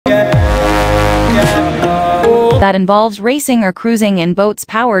that involves racing or cruising in boats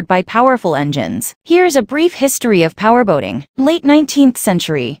powered by powerful engines. Here's a brief history of powerboating. Late 19th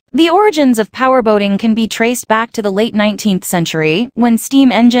century. The origins of powerboating can be traced back to the late 19th century, when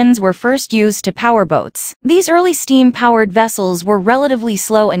steam engines were first used to power boats. These early steam-powered vessels were relatively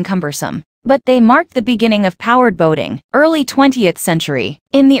slow and cumbersome, but they marked the beginning of powered boating. Early 20th century.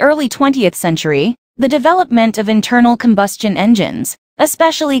 In the early 20th century, the development of internal combustion engines,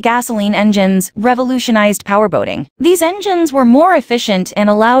 especially gasoline engines, revolutionized powerboating. These engines were more efficient and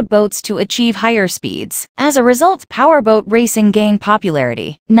allowed boats to achieve higher speeds. As a result, powerboat racing gained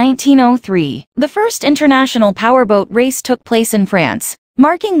popularity. 1903. The first international powerboat race took place in France,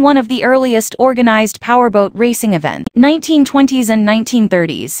 marking one of the earliest organized powerboat racing events. 1920s and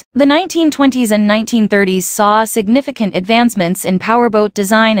 1930s. The 1920s and 1930s saw significant advancements in powerboat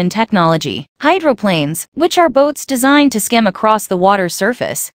design and technology. Hydroplanes, which are boats designed to skim across the water's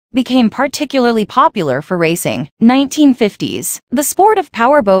surface, became particularly popular for racing. 1950s. The sport of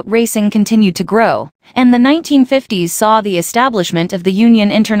powerboat racing continued to grow, and the 1950s saw the establishment of the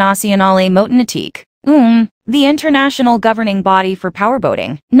Union Internationale Motorenautique, the international governing body for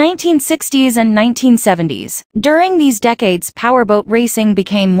powerboating. 1960s and 1970s. During these decades, powerboat racing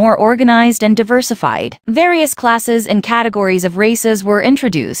became more organized and diversified. Various classes and categories of races were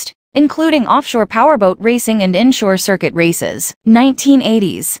introduced, including offshore powerboat racing and inshore circuit races.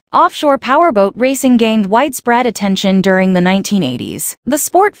 1980s. Offshore powerboat racing gained widespread attention during the 1980s. The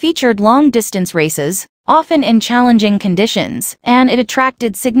sport featured long-distance races, often in challenging conditions, and it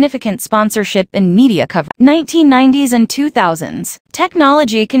attracted significant sponsorship and media coverage. 1990s and 2000s.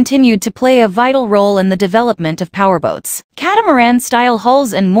 Technology continued to play a vital role in the development of powerboats. Catamaran-style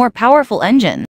hulls and more powerful engines